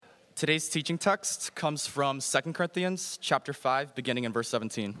Today's teaching text comes from 2 Corinthians chapter 5, beginning in verse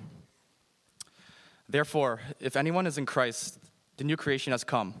 17. Therefore, if anyone is in Christ, the new creation has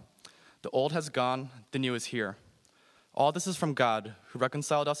come. The old has gone, the new is here. All this is from God, who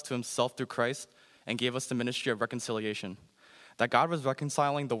reconciled us to himself through Christ and gave us the ministry of reconciliation. That God was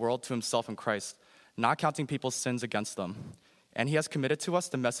reconciling the world to himself in Christ, not counting people's sins against them. And he has committed to us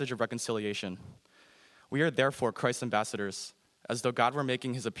the message of reconciliation. We are therefore Christ's ambassadors, as though God were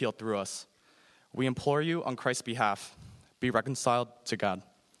making his appeal through us. We implore you on Christ's behalf, be reconciled to God.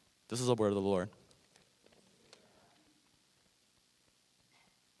 This is the word of the Lord.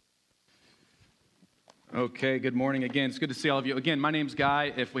 Okay, good morning again. It's good to see all of you. Again, my name's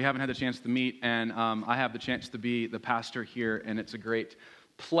Guy, if we haven't had the chance to meet, and I have the chance to be the pastor here, and it's a great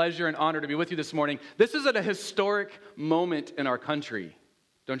pleasure and honor to be with you this morning. This is at a historic moment in our country,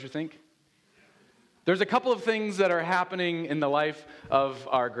 don't you think? There's a couple of things that are happening in the life of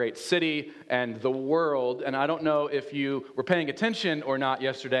our great city and the world, and I don't know if you were paying attention or not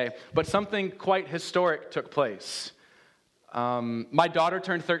yesterday, but something quite historic took place. My daughter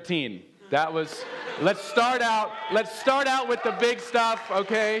turned 13. That was, let's start out with the big stuff,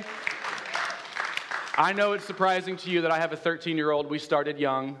 okay? I know it's surprising to you that I have a 13-year-old. We started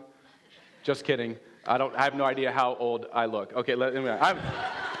young. Just kidding. I have no idea how old I look. Okay,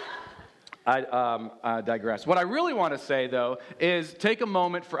 I digress. What I really want to say, though, is take a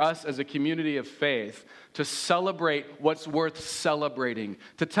moment for us as a community of faith to celebrate what's worth celebrating,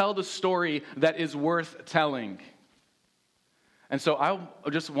 to tell the story that is worth telling. And so I'm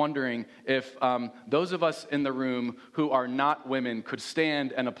just wondering if those of us in the room who are not women could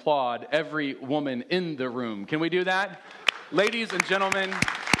stand and applaud every woman in the room. Can we do that? Ladies and gentlemen,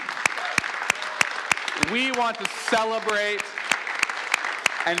 we want to celebrate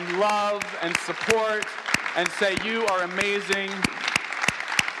and love and support and say you are amazing.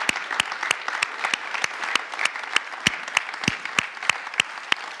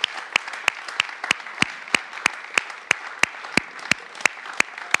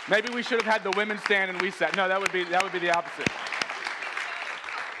 Maybe we should have had the women stand and we sat. No, that would be the opposite.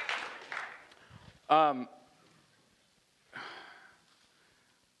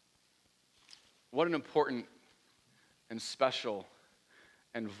 What an important and special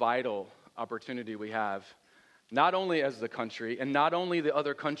and vital opportunity we have, not only as the country and not only the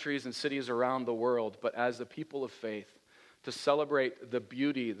other countries and cities around the world, but as the people of faith, to celebrate the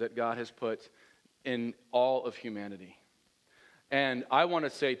beauty that God has put in all of humanity. And I want to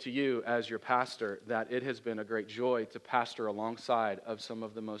say to you as your pastor that it has been a great joy to pastor alongside of some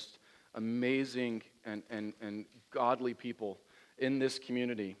of the most amazing and godly people in this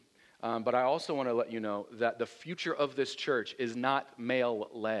community. But I also want to let you know that the future of this church is not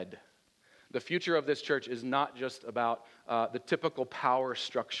male-led. The future of this church is not just about the typical power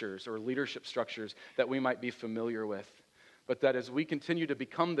structures or leadership structures that we might be familiar with, but that as we continue to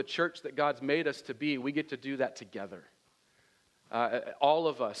become the church that God's made us to be, we get to do that together. All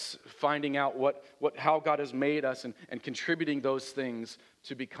of us finding out how God has made us and contributing those things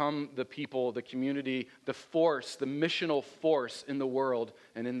to become the people, the community, the force, the missional force in the world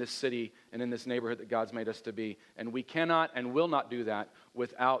and in this city and in this neighborhood that God's made us to be. And we cannot and will not do that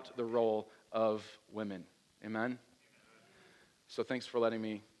without the role of women. Amen? So thanks for letting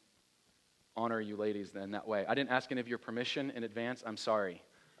me honor you ladies in that way. I didn't ask any of your permission in advance. I'm sorry.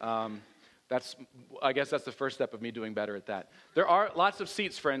 I guess that's the first step of me doing better at that. There are lots of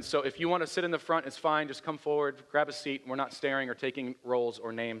seats, friends, so if you want to sit in the front, it's fine. Just come forward, grab a seat. We're not staring or taking roles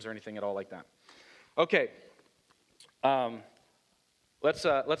or names or anything at all like that. Okay,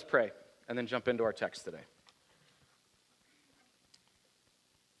 let's pray and then jump into our text today.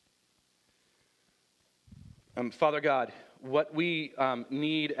 Father God, what we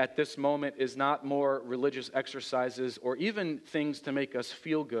need at this moment is not more religious exercises or even things to make us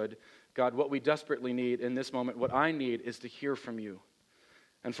feel good. God, what we desperately need in this moment, what I need is to hear from you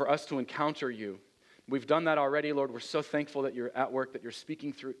and for us to encounter you. We've done that already, Lord. We're so thankful that you're at work, that you're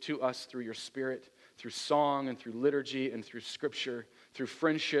speaking to us through your Spirit, through song and through liturgy and through Scripture, through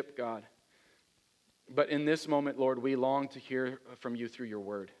friendship, God. But in this moment, Lord, we long to hear from you through your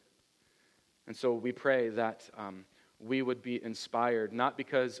word. And so we pray that we would be inspired, not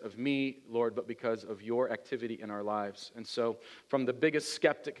because of me, Lord, but because of your activity in our lives. And so from the biggest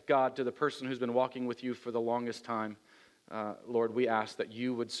skeptic, God, to the person who's been walking with you for the longest time, Lord, we ask that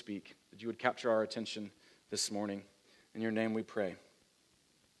you would speak, that you would capture our attention this morning. In your name we pray.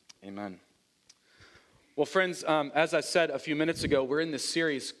 Amen. Well, friends, as I said a few minutes ago, we're in this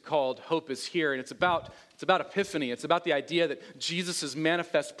series called Hope is Here, and it's about Epiphany. It's about the idea that Jesus'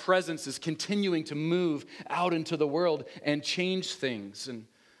 manifest presence is continuing to move out into the world and change things. And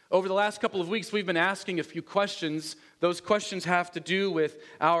Over the last couple of weeks, we've been asking a few questions. Those questions have to do with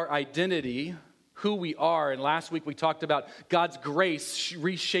our identity, who we are. And last week we talked about God's grace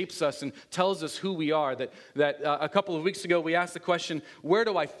reshapes us and tells us who we are. That a couple of weeks ago we asked the question, where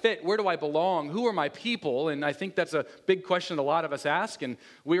do I fit? Where do I belong? Who are my people? And I think that's a big question a lot of us ask. And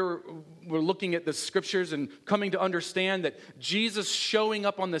we're looking at the scriptures and coming to understand that Jesus showing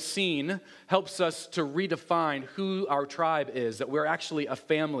up on the scene helps us to redefine who our tribe is, that we're actually a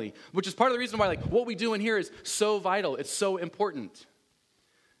family, which is part of the reason why what we do in here is so vital. It's so important.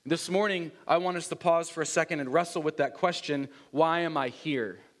 This morning, I want us to pause for a second and wrestle with that question, why am I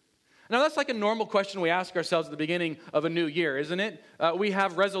here? Now, that's like a normal question we ask ourselves at the beginning of a new year, isn't it? We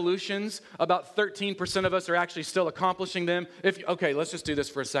have resolutions. About 13% of us are actually still accomplishing them. Okay, let's just do this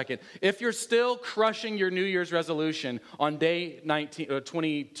for a second. If you're still crushing your New Year's resolution on day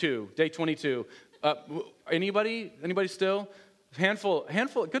 22, anybody still?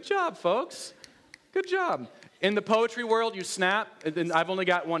 Handful. Good job, folks. Good job. In the poetry world, you snap, and I've only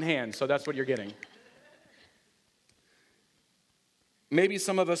got one hand, so that's what you're getting. Maybe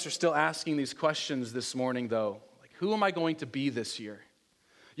some of us are still asking these questions this morning, though. Like, who am I going to be this year?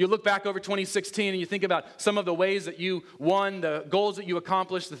 You look back over 2016 and you think about some of the ways that you won, the goals that you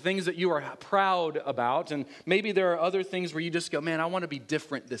accomplished, the things that you are proud about. And maybe there are other things where you just go, man, I want to be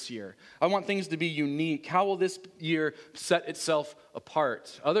different this year. I want things to be unique. How will this year set itself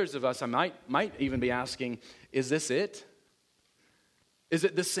apart? Others of us, I might even be asking, is this it? Is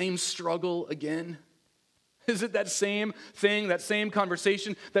it the same struggle again? Is it that same thing, that same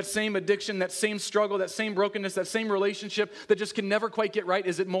conversation, that same addiction, that same struggle, that same brokenness, that same relationship that just can never quite get right?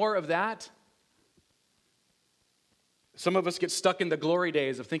 Is it more of that? Some of us get stuck in the glory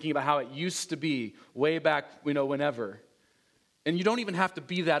days of thinking about how it used to be way back, whenever. And you don't even have to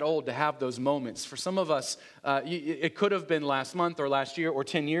be that old to have those moments. For some of us, it could have been last month or last year or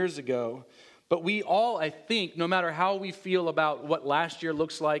 10 years ago. But we all, I think, no matter how we feel about what last year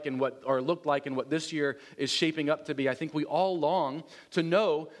looks like and looked like and what this year is shaping up to be, I think we all long to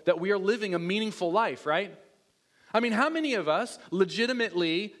know that we are living a meaningful life, right? I mean, how many of us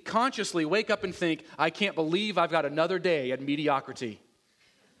legitimately, consciously wake up and think, I can't believe I've got another day at mediocrity.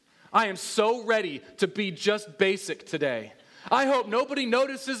 I am so ready to be just basic today. I hope nobody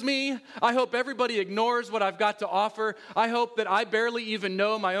notices me. I hope everybody ignores what I've got to offer. I hope that I barely even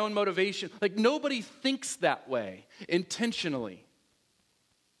know my own motivation. Like, nobody thinks that way intentionally.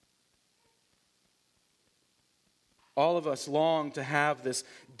 All of us long to have this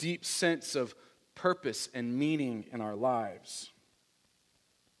deep sense of purpose and meaning in our lives.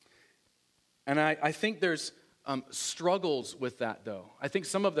 And I think there's struggles with that, though. I think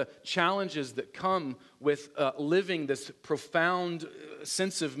some of the challenges that come with living this profound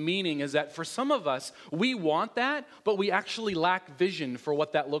sense of meaning is that for some of us, we want that, but we actually lack vision for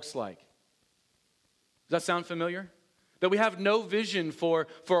what that looks like. Does that sound familiar? That we have no vision for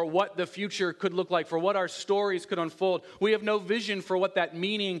what the future could look like, for what our stories could unfold. We have no vision for what that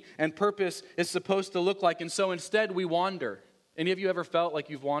meaning and purpose is supposed to look like, and so instead we wander. Any of you ever felt like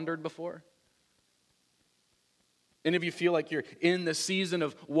you've wandered before? Any of you feel like you're in the season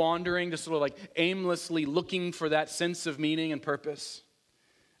of wandering, just sort of like aimlessly looking for that sense of meaning and purpose?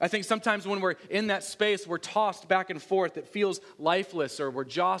 I think sometimes when we're in that space, we're tossed back and forth. It feels lifeless or we're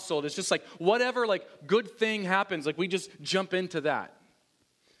jostled. It's just like whatever good thing happens, we just jump into that.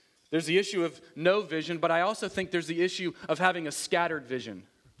 There's the issue of no vision, but I also think there's the issue of having a scattered vision.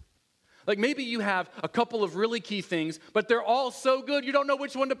 Like maybe you have a couple of really key things, but they're all so good you don't know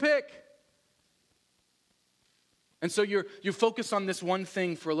which one to pick. And so you focus on this one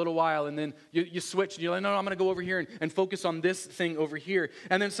thing for a little while, and then you switch, and you're like, no, I'm going to go over here and focus on this thing over here.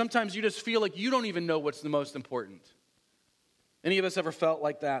 And then sometimes you just feel like you don't even know what's the most important. Any of us ever felt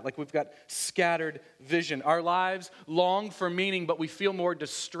like that? Like we've got scattered vision. Our lives long for meaning, but we feel more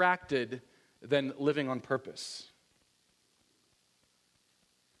distracted than living on purpose.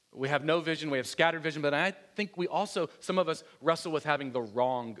 We have no vision, we have scattered vision, but I think some of us wrestle with having the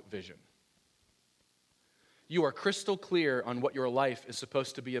wrong vision. You are crystal clear on what your life is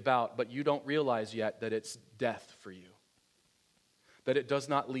supposed to be about, but you don't realize yet that it's death for you. That it does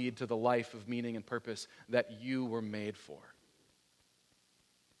not lead to the life of meaning and purpose that you were made for.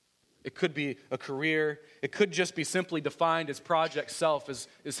 It could be a career. It could just be simply defined as project self,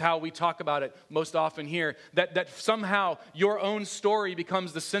 is how we talk about it most often here. That somehow your own story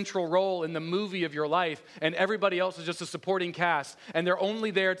becomes the central role in the movie of your life, and everybody else is just a supporting cast, and they're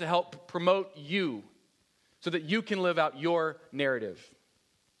only there to help promote you, so that you can live out your narrative.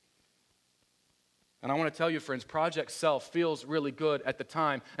 And I want to tell you, friends, Project Self feels really good at the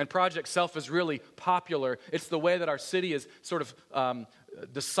time, and Project Self is really popular. It's the way that our city is sort of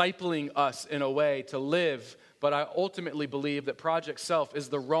discipling us in a way to live, but I ultimately believe that Project Self is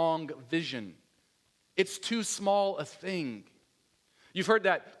the wrong vision. It's too small a thing. You've heard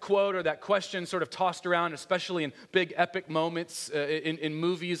that quote or that question sort of tossed around, especially in big epic moments in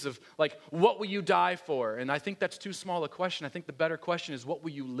movies of like, what will you die for? And I think that's too small a question. I think the better question is, what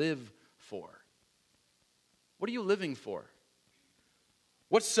will you live for? What are you living for?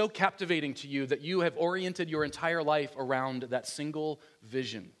 What's so captivating to you that you have oriented your entire life around that single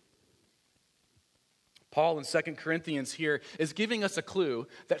vision? Paul in 2 Corinthians here is giving us a clue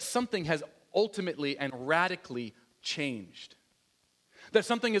that something has ultimately and radically changed. That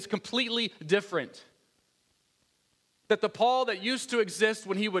something is completely different. That the Paul that used to exist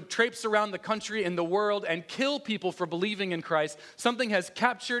when he would traipse around the country and the world and kill people for believing in Christ, something has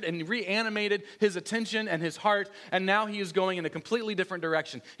captured and reanimated his attention and his heart, and now he is going in a completely different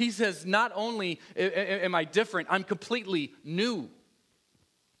direction. He says, not only am I different, I'm completely new.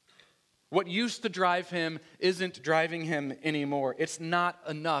 What used to drive him isn't driving him anymore. It's not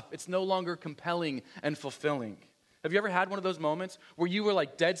enough. It's no longer compelling and fulfilling. Have you ever had one of those moments where you were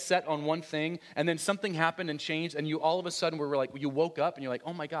like dead set on one thing and then something happened and changed and you all of a sudden were like, you woke up and you're like,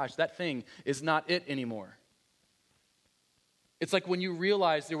 oh my gosh, that thing is not it anymore. It's like when you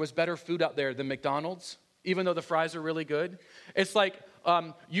realize there was better food out there than McDonald's, even though the fries are really good. It's like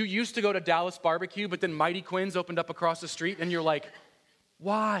you used to go to Dallas Barbecue, but then Mighty Quinn's opened up across the street and you're like,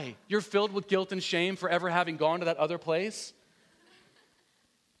 why? You're filled with guilt and shame for ever having gone to that other place?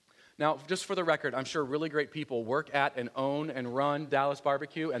 Now, just for the record, I'm sure really great people work at and own and run Dallas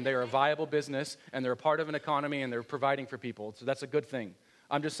Barbecue, and they are a viable business, and they're a part of an economy, and they're providing for people, so that's a good thing.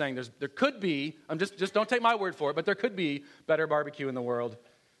 I'm just saying there could be, just don't take my word for it, but there could be better barbecue in the world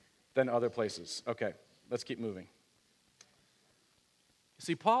than other places. Okay, let's keep moving.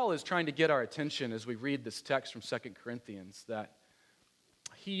 See, Paul is trying to get our attention as we read this text from 2 Corinthians that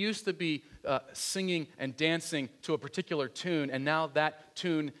he used to be singing and dancing to a particular tune, and now that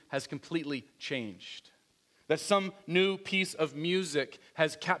tune has completely changed. That some new piece of music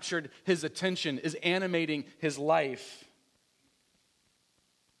has captured his attention, is animating his life.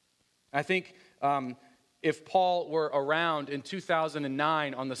 I think if Paul were around in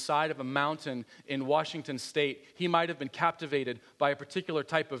 2009 on the side of a mountain in Washington State, he might have been captivated by a particular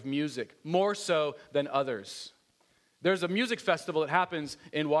type of music, more so than others. There's a music festival that happens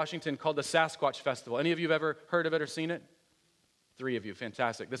in Washington called the Sasquatch Festival. Any of you have ever heard of it or seen it? 3 of you,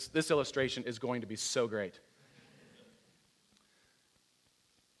 fantastic. This illustration is going to be so great.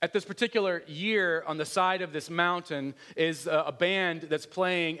 At this particular year, on the side of this mountain is a band that's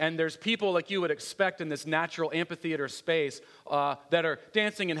playing, and there's people like you would expect in this natural amphitheater space that are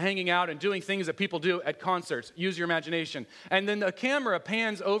dancing and hanging out and doing things that people do at concerts. Use your imagination. And then the camera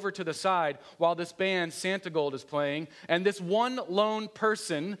pans over to the side while this band, Santa Gold, is playing, and this one lone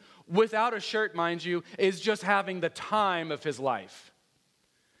person, without a shirt, mind you, is just having the time of his life.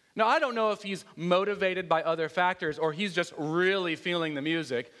 Now, I don't know if he's motivated by other factors or he's just really feeling the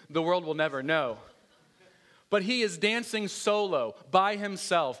music. The world will never know. But he is dancing solo, by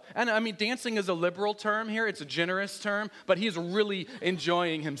himself. And I mean, dancing is a liberal term here. It's a generous term, but he's really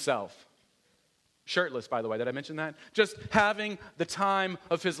enjoying himself. Shirtless, by the way. Did I mention that? Just having the time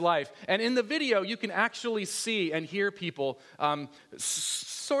of his life. And in the video, you can actually see and hear people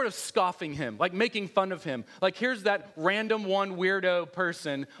sort of scoffing him, like making fun of him. Like, here's that random one weirdo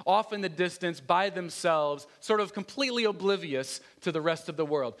person off in the distance by themselves, sort of completely oblivious to the rest of the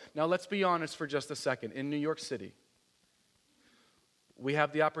world. Now, let's be honest for just a second. In New York City, we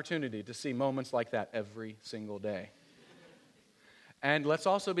have the opportunity to see moments like that every single day. And let's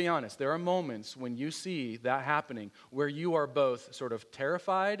also be honest, there are moments when you see that happening where you are both sort of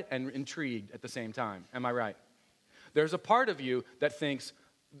terrified and intrigued at the same time. Am I right? There's a part of you that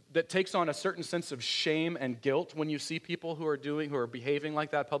takes on a certain sense of shame and guilt when you see people who are behaving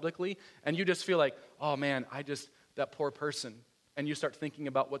like that publicly, and you just feel like, oh man, that poor person. And you start thinking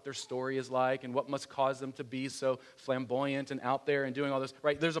about what their story is like and what must cause them to be so flamboyant and out there and doing all this,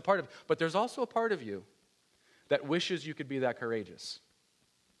 right? But there's also a part of you that wishes you could be that courageous.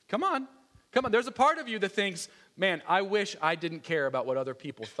 Come on. There's a part of you that thinks, man, I wish I didn't care about what other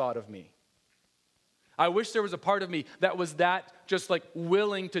people thought of me. I wish there was a part of me that was that just like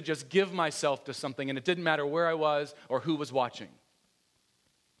willing to just give myself to something and it didn't matter where I was or who was watching.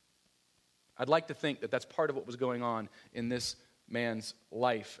 I'd like to think that that's part of what was going on in this man's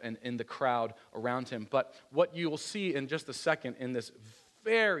life and in the crowd around him. But what you will see in just a second in this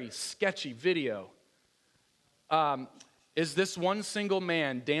very sketchy video is this one single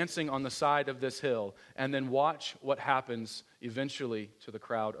man dancing on the side of this hill, and then watch what happens eventually to the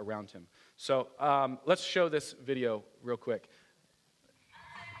crowd around him. So let's show this video real quick.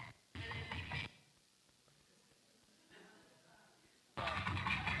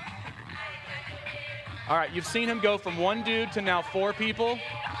 All right, you've seen him go from one dude to now 4 people.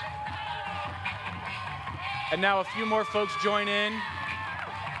 And now a few more folks join in.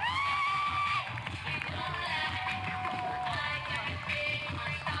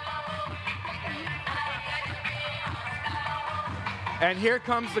 And here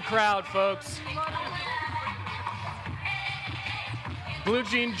comes the crowd, folks. Blue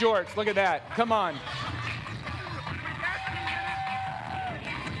jean jorts, look at that. Come on.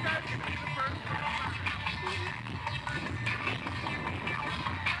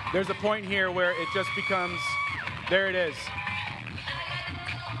 There's a point here where it just becomes, there it is.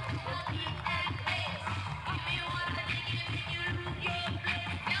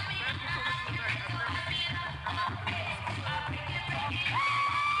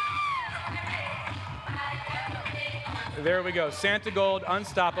 There we go. Santa Gold,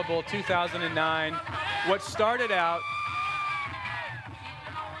 Unstoppable, 2009. What started out,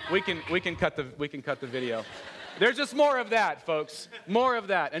 we can cut the video. There's just more of that, folks. More of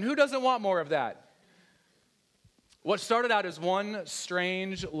that. And who doesn't want more of that? What started out as one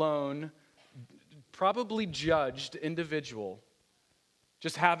strange, lone, probably judged individual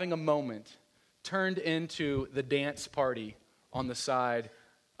just having a moment turned into the dance party on the side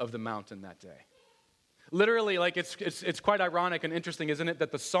of the mountain that day. Literally, like it's quite ironic and interesting, isn't it,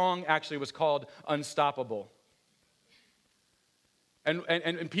 that the song actually was called Unstoppable.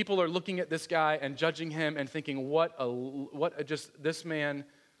 And people are looking at this guy and judging him and thinking, this man,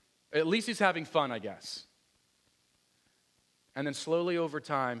 at least he's having fun, I guess. And then slowly over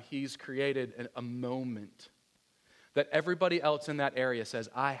time, he's created a moment that everybody else in that area says,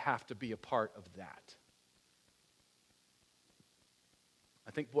 I have to be a part of that.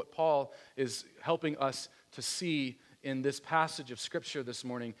 I think what Paul is helping us to see in this passage of Scripture this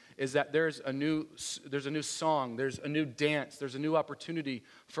morning is that there's a new song, there's a new dance, there's a new opportunity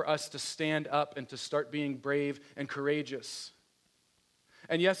for us to stand up and to start being brave and courageous.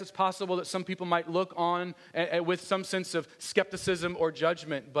 And yes, it's possible that some people might look on with some sense of skepticism or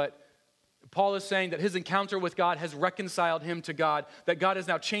judgment, but Paul is saying that his encounter with God has reconciled him to God, that God has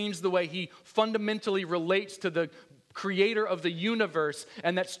now changed the way he fundamentally relates to the creator of the universe,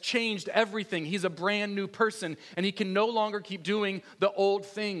 and that's changed everything. He's a brand new person, and he can no longer keep doing the old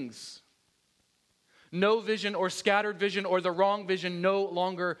things. No vision or scattered vision or the wrong vision no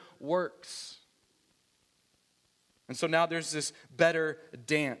longer works. And so now there's this better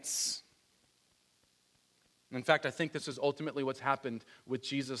dance. In fact, I think this is ultimately what's happened with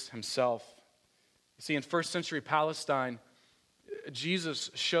Jesus himself. You see, in first century Palestine,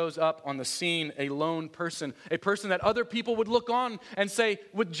 Jesus shows up on the scene a lone person, a person that other people would look on and say,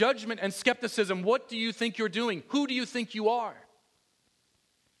 with judgment and skepticism, what do you think you're doing? Who do you think you are?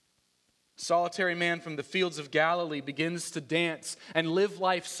 Solitary man from the fields of Galilee begins to dance and live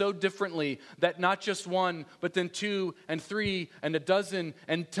life so differently that not just one, but then 2 and 3 and a dozen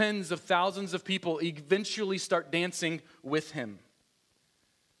and tens of thousands of people eventually start dancing with him.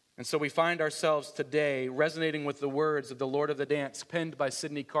 And so we find ourselves today resonating with the words of the Lord of the Dance, penned by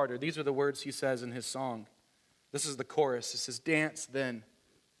Sidney Carter. These are the words he says in his song. This is the chorus. It says, "Dance then,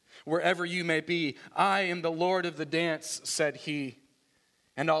 wherever you may be. I am the Lord of the dance," said he.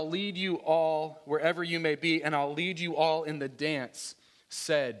 "And I'll lead you all wherever you may be, and I'll lead you all in the dance,"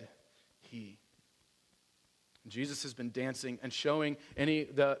 said he. Jesus has been dancing and showing any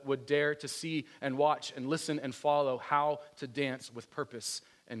that would dare to see and watch and listen and follow how to dance with purpose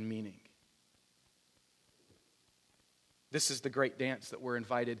and meaning. This is the great dance that we're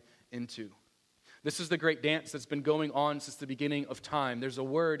invited into. This is the great dance that's been going on since the beginning of time. There's a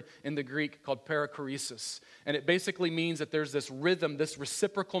word in the Greek called perichoresis, and it basically means that there's this rhythm, this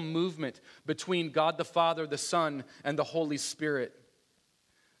reciprocal movement between God the Father, the Son, and the Holy Spirit.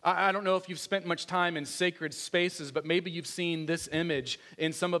 I don't know if you've spent much time in sacred spaces, but maybe you've seen this image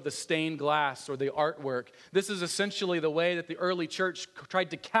in some of the stained glass or the artwork. This is essentially the way that the early church tried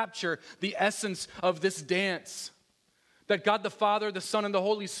to capture the essence of this dance. That God the Father, the Son, and the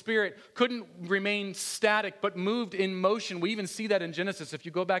Holy Spirit couldn't remain static, but moved in motion. We even see that in Genesis. If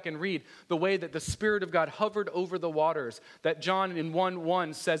you go back and read the way that the Spirit of God hovered over the waters, that John in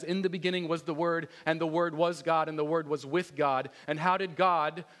 1:1 says, "In the beginning was the Word, and the Word was God, and the Word was with God." And how did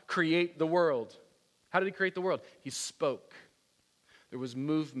God create the world? How did he create the world? He spoke. There was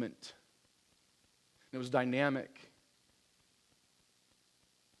movement. It was dynamic.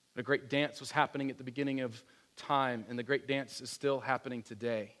 A great dance was happening at the beginning of time, and the great dance is still happening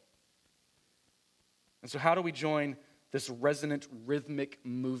today. And so how do we join this resonant rhythmic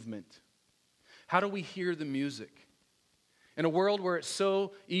movement? How do we hear the music? In a world where it's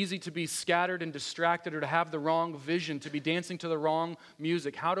so easy to be scattered and distracted or to have the wrong vision, to be dancing to the wrong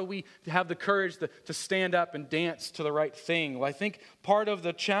music, how do we have the courage to stand up and dance to the right thing? Well, I think part of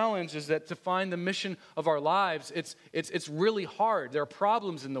the challenge is that to find the mission of our lives, it's really hard. There are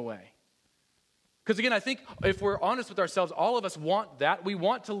problems in the way. Because again, I think if we're honest with ourselves, all of us want that. We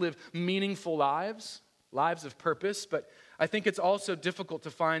want to live meaningful lives of purpose, but I think it's also difficult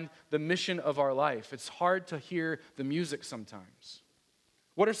to find the mission of our life. It's hard to hear the music sometimes.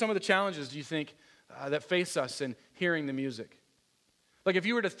 What are some of the challenges, do you think, that face us in hearing the music? Like if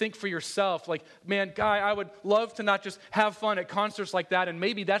you were to think for yourself, like, man, Guy, I would love to not just have fun at concerts like that, and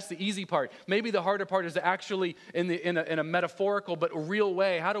maybe that's the easy part. Maybe the harder part is to actually, in a metaphorical but real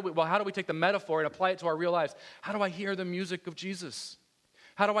way, how do we take the metaphor and apply it to our real lives? How do I hear the music of Jesus?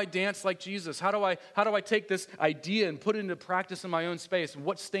 How do I dance like Jesus? How do I take this idea and put it into practice in my own space?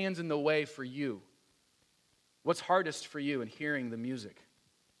 What stands in the way for you? What's hardest for you in hearing the music?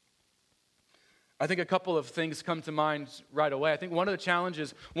 I think a couple of things come to mind right away. I think one of the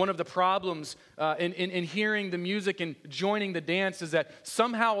challenges, one of the problems in hearing the music and joining the dance is that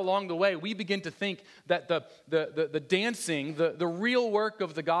somehow along the way we begin to think that the dancing, the real work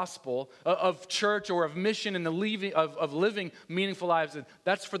of the gospel, of church or of mission and of living meaningful lives,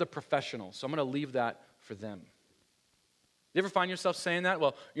 that's for the professionals. So I'm going to leave that for them. You ever find yourself saying that?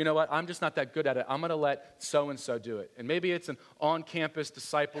 Well, you know what? I'm just not that good at it. I'm going to let so-and-so do it. And maybe it's an on-campus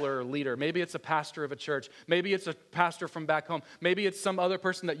discipler or leader. Maybe it's a pastor of a church. Maybe it's a pastor from back home. Maybe it's some other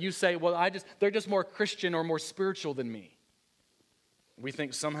person that you say, well, they're just more Christian or more spiritual than me. We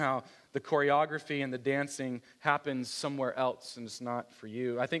think somehow the choreography and the dancing happens somewhere else and it's not for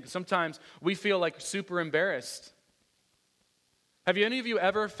you. I think sometimes we feel like super embarrassed. Have any of you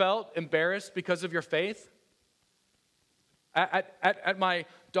ever felt embarrassed because of your faith? At my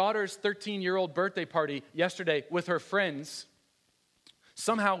daughter's 13-year-old birthday party yesterday with her friends,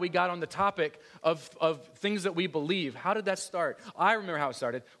 somehow we got on the topic of things that we believe. How did that start? I remember how it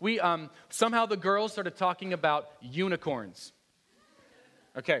started. Somehow the girls started talking about unicorns.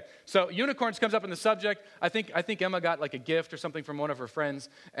 Okay, so unicorns comes up in the subject. I think Emma got like a gift or something from one of her friends,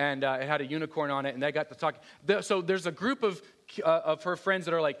 and it had a unicorn on it, and they got to talk. So there's a group of her friends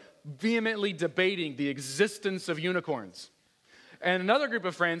that are like vehemently debating the existence of unicorns. And another group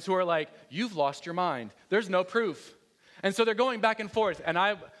of friends who are like, you've lost your mind. There's no proof. And so they're going back and forth. And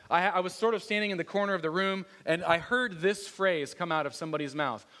I was sort of standing in the corner of the room, and I heard this phrase come out of somebody's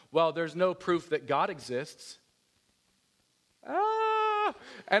mouth. Well, there's no proof that God exists.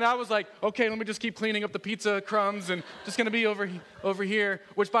 And I was like, okay, let me just keep cleaning up the pizza crumbs and just going to be over here.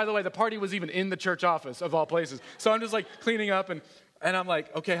 Which, by the way, the party was even in the church office, of all places. So I'm just like cleaning up, and I'm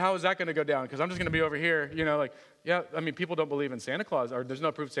like, okay, how is that going to go down? Because I'm just going to be over here, like, yeah, I mean, people don't believe in Santa Claus, or there's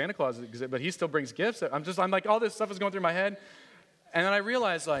no proof Santa Claus exists, but he still brings gifts. I'm like, all this stuff is going through my head. And then I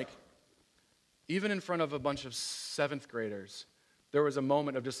realized, like, even in front of a bunch of 7th graders, there was a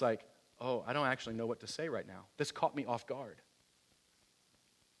moment of just like, oh, I don't actually know what to say right now. This caught me off guard.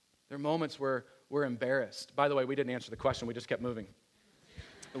 There are moments where we're embarrassed. By the way, we didn't answer the question. We just kept moving.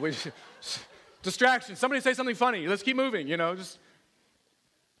 Distraction. Somebody say something funny. Let's keep moving, just...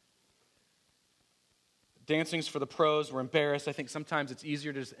 Dancing's for the pros. We're embarrassed. I think sometimes it's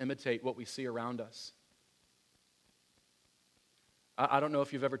easier to just imitate what we see around us. I don't know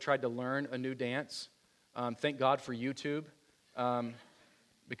if you've ever tried to learn a new dance. Thank God for YouTube,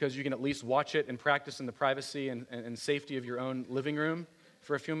 because you can at least watch it and practice in the privacy and safety of your own living room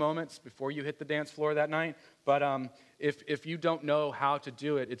for a few moments before you hit the dance floor that night. But if you don't know how to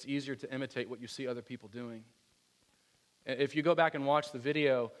do it, it's easier to imitate what you see other people doing. If you go back and watch the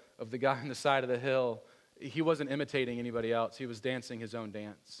video of the guy on the side of the hill, he wasn't imitating anybody else. He was dancing his own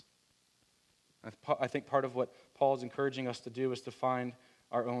dance. I think part of what Paul is encouraging us to do is to find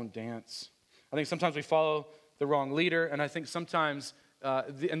our own dance. I think sometimes we follow the wrong leader, and I think sometimes,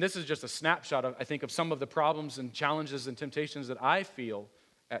 and this is just a snapshot of, I think, of some of the problems and challenges and temptations that I feel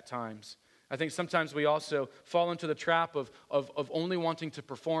at times. I think sometimes we also fall into the trap of only wanting to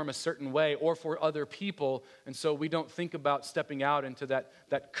perform a certain way or for other people, and so we don't think about stepping out into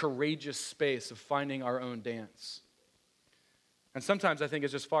that courageous space of finding our own dance. And sometimes I think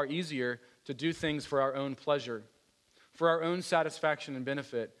it's just far easier to do things for our own pleasure, for our own satisfaction and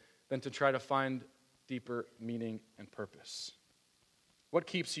benefit, than to try to find deeper meaning and purpose. What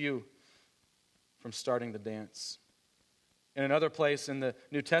keeps you from starting the dance? In another place in the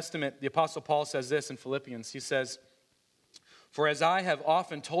New Testament, the Apostle Paul says this in Philippians. He says, "For as I have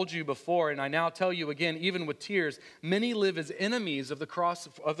often told you before, and I now tell you again, even with tears, many live as enemies of the cross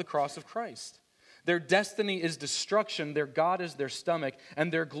of Christ. Their destiny is destruction, their God is their stomach,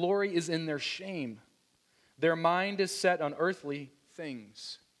 and their glory is in their shame. Their mind is set on earthly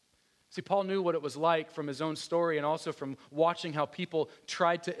things. See, Paul knew what it was like from his own story and also from watching how people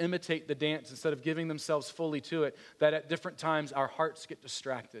tried to imitate the dance instead of giving themselves fully to it, that at different times our hearts get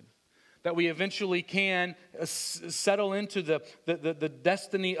distracted. That we eventually can settle into the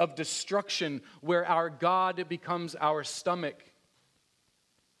destiny of destruction where our God becomes our stomach.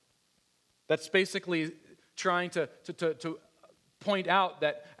 That's basically trying to point out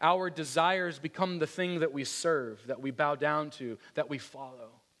that our desires become the thing that we serve, that we bow down to, that we follow.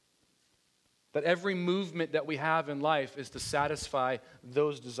 That every movement that we have in life is to satisfy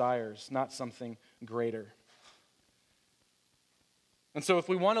those desires, not something greater. And so if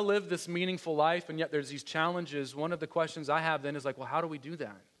we want to live this meaningful life and yet there's these challenges, one of the questions I have then is like, well, how do we do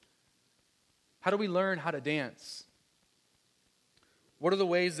that? How do we learn how to dance? What are the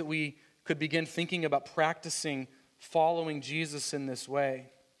ways that we could begin thinking about practicing following Jesus in this way?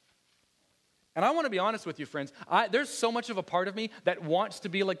 And I want to be honest with you, friends. There's so much of a part of me that wants to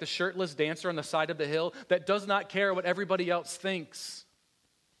be like the shirtless dancer on the side of the hill that does not care what everybody else thinks.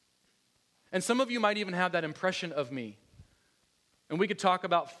 And some of you might even have that impression of me. And we could talk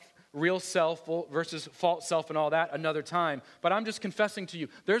about real self versus false self and all that another time. But I'm just confessing to you,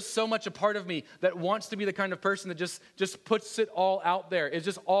 there's so much a part of me that wants to be the kind of person that just puts it all out there. It's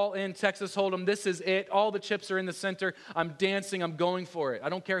just all in Texas Hold'em. This is it. All the chips are in the center. I'm dancing. I'm going for it. I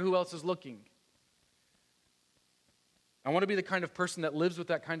don't care who else is looking. I want to be the kind of person that lives with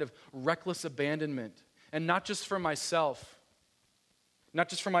that kind of reckless abandonment. And not just for myself, not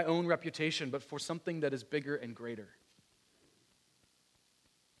just for my own reputation, but for something that is bigger and greater.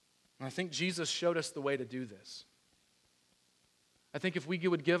 And I think Jesus showed us the way to do this. I think if we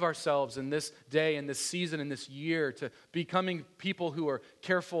would give ourselves in this day, in this season, in this year to becoming people who are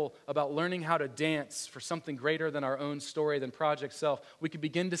careful about learning how to dance for something greater than our own story, than Project Self, we could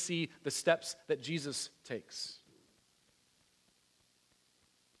begin to see the steps that Jesus takes.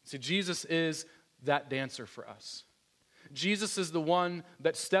 See, Jesus is that dancer for us. Jesus is the one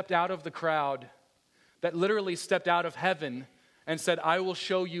that stepped out of the crowd, that literally stepped out of heaven and said, I will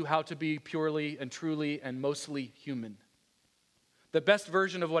show you how to be purely and truly and mostly human. The best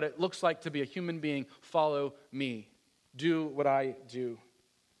version of what it looks like to be a human being, follow me. Do what I do.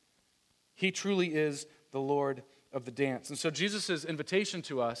 He truly is the Lord of the dance. And so Jesus' invitation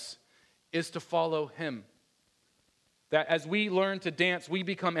to us is to follow him. That as we learn to dance, we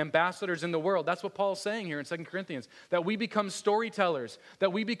become ambassadors in the world. That's what Paul's saying here in 2 Corinthians. That we become storytellers.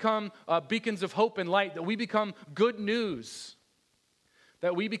 That we become beacons of hope and light. That we become good news.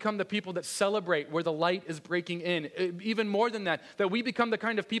 That we become the people that celebrate where the light is breaking in. Even more than that, that we become the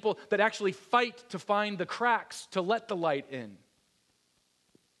kind of people that actually fight to find the cracks to let the light in.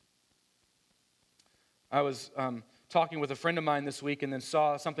 I was talking with a friend of mine this week and then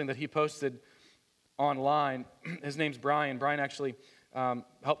saw something that he posted online. His name's Brian. Brian actually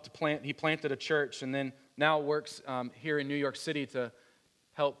helped to plant. He planted a church and then now works here in New York City to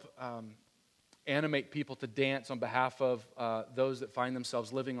help animate people to dance on behalf of those that find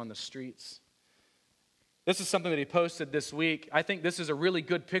themselves living on the streets. This is something that he posted this week. I think this is a really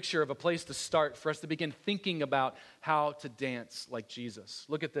good picture of a place to start for us to begin thinking about how to dance like Jesus.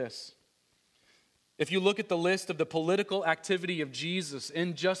 Look at this. If you look at the list of the political activity of Jesus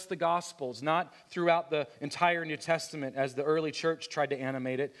in just the Gospels, not throughout the entire New Testament as the early church tried to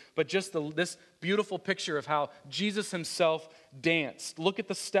animate it, but just this beautiful picture of how Jesus himself danced. Look at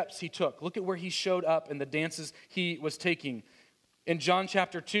the steps he took. Look at where he showed up and the dances he was taking. In John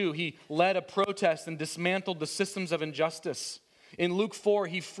chapter 2, he led a protest and dismantled the systems of injustice. In Luke 4,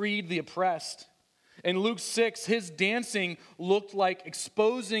 he freed the oppressed. In Luke 6, his dancing looked like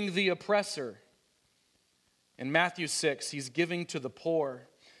exposing the oppressor. In Matthew 6, he's giving to the poor.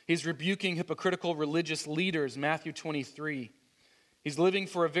 He's rebuking hypocritical religious leaders, Matthew 23. He's living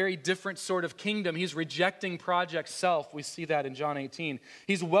for a very different sort of kingdom. He's rejecting Project Self. We see that in John 18.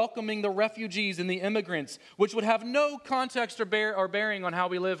 He's welcoming the refugees and the immigrants, which would have no context or bearing on how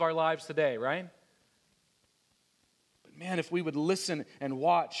we live our lives today, right? But man, if we would listen and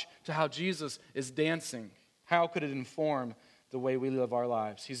watch to how Jesus is dancing, how could it inform the way we live our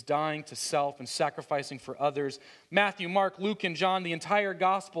lives? He's dying to self and sacrificing for others. Matthew, Mark, Luke, and John, the entire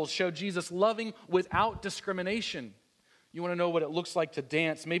Gospels show Jesus loving without discrimination. You want to know what it looks like to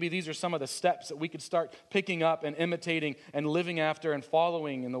dance? Maybe these are some of the steps that we could start picking up and imitating and living after and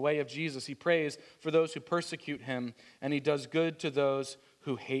following in the way of Jesus. He prays for those who persecute him, and he does good to those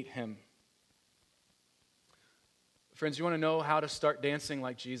who hate him. Friends, you want to know how to start dancing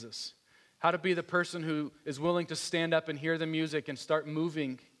like Jesus? How to be the person who is willing to stand up and hear the music and start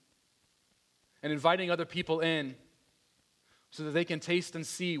moving and inviting other people in so that they can taste and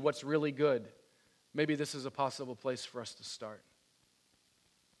see what's really good. maybe this is a possible place for us to start.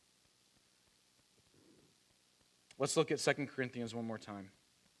 Let's look at 2 Corinthians one more time.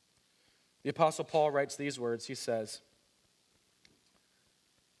 The Apostle Paul writes these words. He says,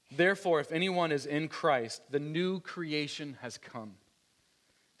 "Therefore, if anyone is in Christ, the new creation has come.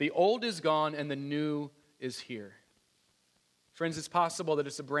 The old is gone and the new is here." Friends, it's possible that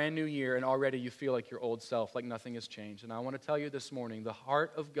it's a brand new year and already you feel like your old self, like nothing has changed. And I want to tell you this morning, the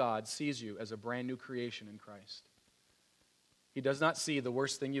heart of God sees you as a brand new creation in Christ. He does not see the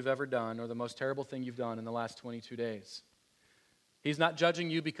worst thing you've ever done or the most terrible thing you've done in the last 22 days. He's not judging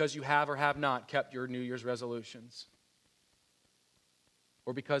you because you have or have not kept your New Year's resolutions,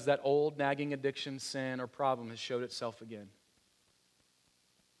 or because that old nagging addiction, sin, or problem has showed itself again.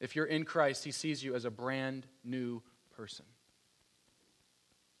 If you're in Christ, He sees you as a brand new person.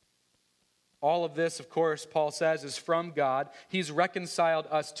 All of this, of course, Paul says, is from God. He's reconciled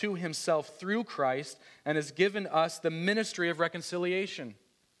us to Himself through Christ and has given us the ministry of reconciliation.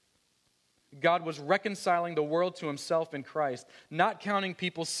 God was reconciling the world to Himself in Christ, not counting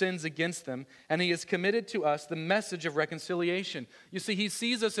people's sins against them, and He has committed to us the message of reconciliation. You see, He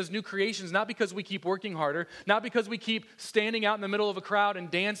sees us as new creations, not because we keep working harder, not because we keep standing out in the middle of a crowd and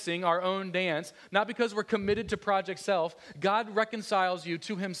dancing our own dance, not because we're committed to Project Self. God reconciles you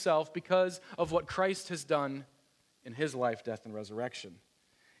to Himself because of what Christ has done in His life, death, and resurrection.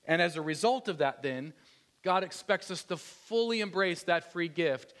 And as a result of that, then, God expects us to fully embrace that free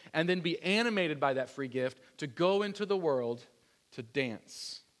gift and then be animated by that free gift to go into the world to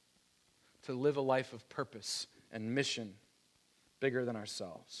dance, to live a life of purpose and mission bigger than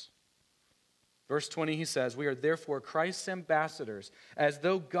ourselves. Verse 20, he says, "We are therefore Christ's ambassadors, as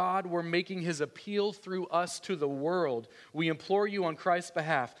though God were making His appeal through us to the world. We implore you on Christ's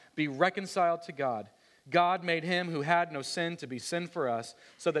behalf, be reconciled to God. God made Him who had no sin to be sin for us,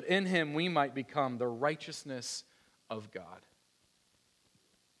 so that in Him we might become the righteousness of God."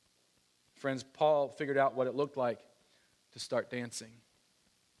 Friends, Paul figured out what it looked like to start dancing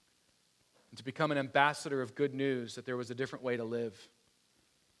and to become an ambassador of good news, that there was a different way to live.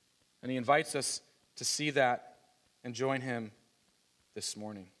 And he invites us to see that and join him this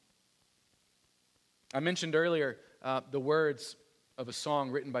morning. I mentioned earlier the words of a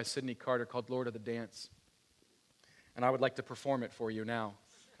song written by Sidney Carter called "Lord of the Dance." And I would like to perform it for you now.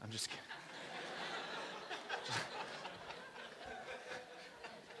 I'm just kidding.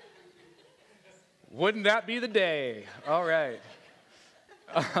 Wouldn't that be the day? All right.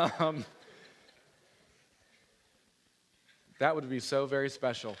 That would be so very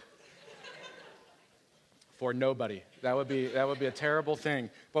special for nobody. That would be a terrible thing.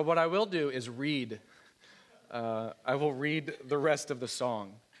 But what I will do is read. I will read the rest of the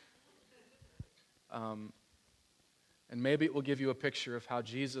song. And maybe it will give you a picture of how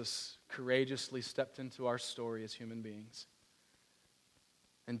Jesus courageously stepped into our story as human beings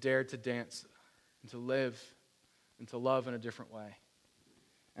and dared to dance and to live and to love in a different way.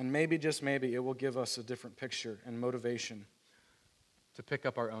 And maybe, just maybe, it will give us a different picture and motivation to pick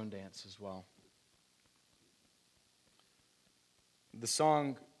up our own dance as well. The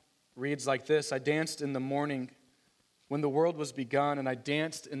song reads like this: "I danced in the morning when the world was begun, and I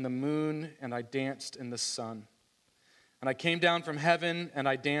danced in the moon, and I danced in the sun. And I came down from heaven, and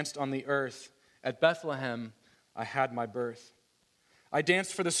I danced on the earth. At Bethlehem, I had my birth. I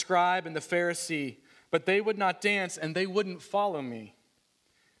danced for the scribe and the Pharisee, but they would not dance, and they wouldn't follow me.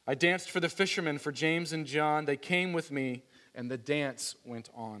 I danced for the fishermen, for James and John. They came with me, and the dance went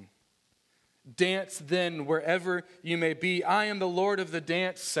on. Dance then wherever you may be. I am the Lord of the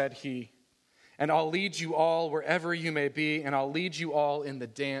dance," said he. "And I'll lead you all wherever you may be, and I'll lead you all in the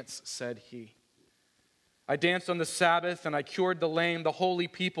dance," said he. "I danced on the Sabbath, and I cured the lame. The holy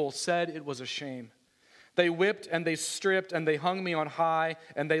people said it was a shame. They whipped and they stripped, and they hung me on high,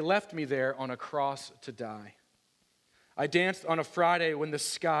 and they left me there on a cross to die. I danced on a Friday when the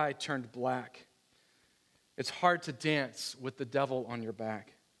sky turned black. It's hard to dance with the devil on your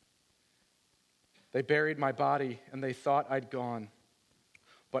back. They buried my body, and they thought I'd gone.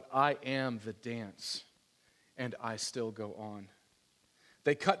 But I am the dance, and I still go on.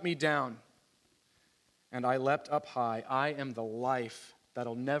 They cut me down, and I leapt up high. I am the life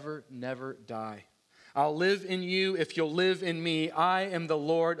that'll never, never die. I'll live in you if you'll live in me. I am the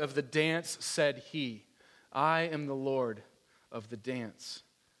Lord of the dance," said he. "I am the Lord of the dance,"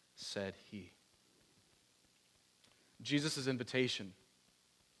 said he. Jesus' invitation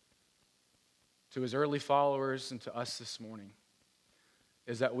to his early followers and to us this morning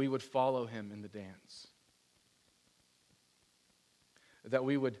is that we would follow him in the dance. That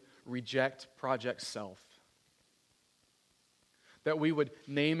we would reject Project Self. that we would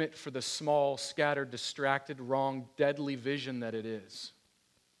name it for the small, scattered, distracted, wrong, deadly vision that it is.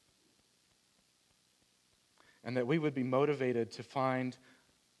 And that we would be motivated to find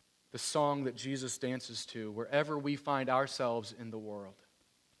the song that Jesus dances to wherever we find ourselves in the world.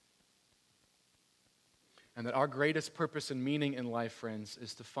 And that our greatest purpose and meaning in life, friends,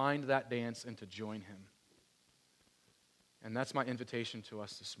 is to find that dance and to join him. And that's my invitation to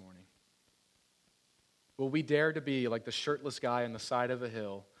us this morning. Will we dare to be like the shirtless guy on the side of a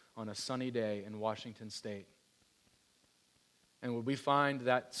hill on a sunny day in Washington State? And would we find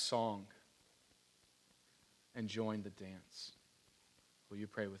that song and join the dance? Will you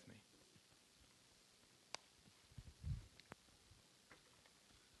pray with me?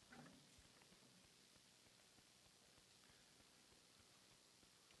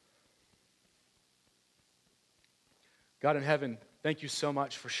 God in heaven, thank you so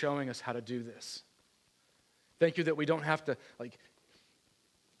much for showing us how to do this. Thank you that we don't have to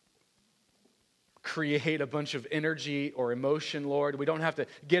create a bunch of energy or emotion, Lord. We don't have to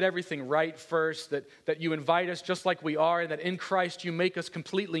get everything right first, that you invite us just like we are, and that in Christ you make us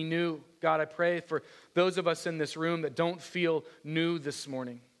completely new. God, I pray for those of us in this room that don't feel new this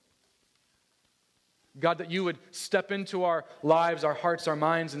morning. God, that you would step into our lives, our hearts, our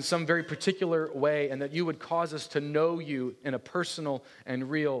minds in some very particular way, and that you would cause us to know you in a personal and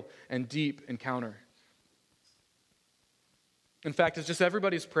real and deep encounter. In fact, as just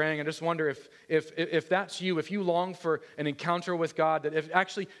everybody's praying, I just wonder if that's you, if you long for an encounter with God, that if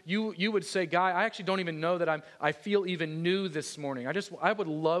actually you would say, Guy, I actually don't even know that I feel even new this morning. I would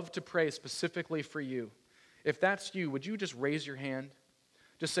love to pray specifically for you. If that's you, would you just raise your hand?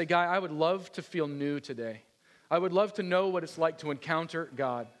 Just say, Guy, I would love to feel new today. I would love to know what it's like to encounter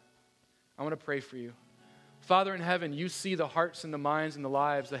God. I want to pray for you. Father in heaven, you see the hearts and the minds and the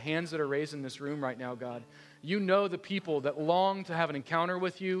lives, the hands that are raised in this room right now, God. You know the people that long to have an encounter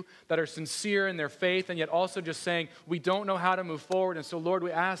with you, that are sincere in their faith, and yet also just saying, we don't know how to move forward. And so, Lord,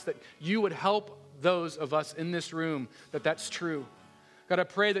 we ask that you would help those of us in this room that that's true. God, I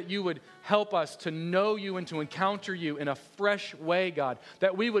pray that you would help us to know you and to encounter you in a fresh way, God,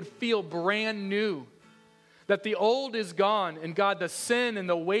 that we would feel brand new, that the old is gone, and God, the sin and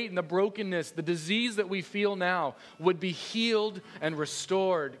the weight and the brokenness, the disease that we feel now would be healed and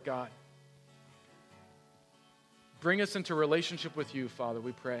restored, God. Bring us into relationship with you, Father,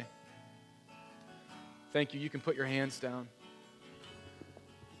 we pray. Thank you. You can put your hands down.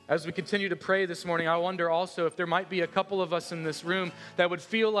 As we continue to pray this morning, I wonder also if there might be a couple of us in this room that would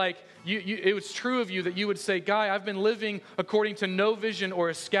feel like it was true of you that you would say, Guy, I've been living according to no vision or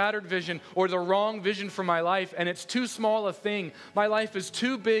a scattered vision or the wrong vision for my life, and it's too small a thing. My life is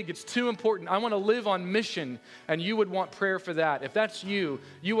too big. It's too important. I want to live on mission, and you would want prayer for that. If that's you,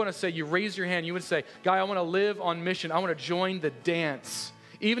 you want to say, you raise your hand, you would say, Guy, I want to live on mission. I want to join the dance.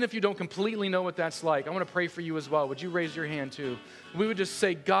 Even if you don't completely know what that's like, I want to pray for you as well. Would you raise your hand too? We would just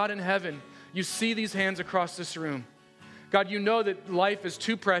say, God in heaven, you see these hands across this room. God, you know that life is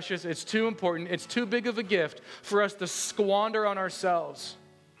too precious, it's too important, it's too big of a gift for us to squander on ourselves.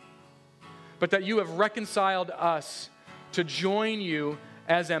 But that you have reconciled us to join you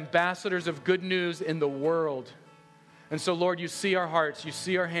as ambassadors of good news in the world. And so, Lord, you see our hearts, you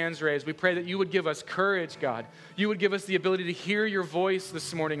see our hands raised. We pray that you would give us courage, God. You would give us the ability to hear your voice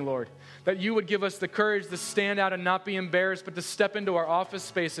this morning, Lord. That you would give us the courage to stand out and not be embarrassed, but to step into our office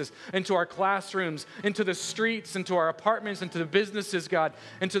spaces, into our classrooms, into the streets, into our apartments, into the businesses, God,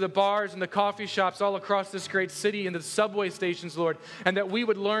 into the bars and the coffee shops all across this great city, into the subway stations, Lord. And that we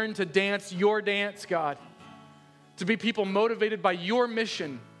would learn to dance your dance, God. To be people motivated by your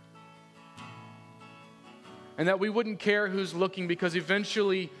mission. And that we wouldn't care who's looking, because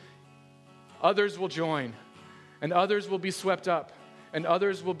eventually others will join and others will be swept up and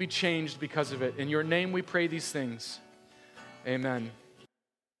others will be changed because of it. In your name we pray these things. Amen.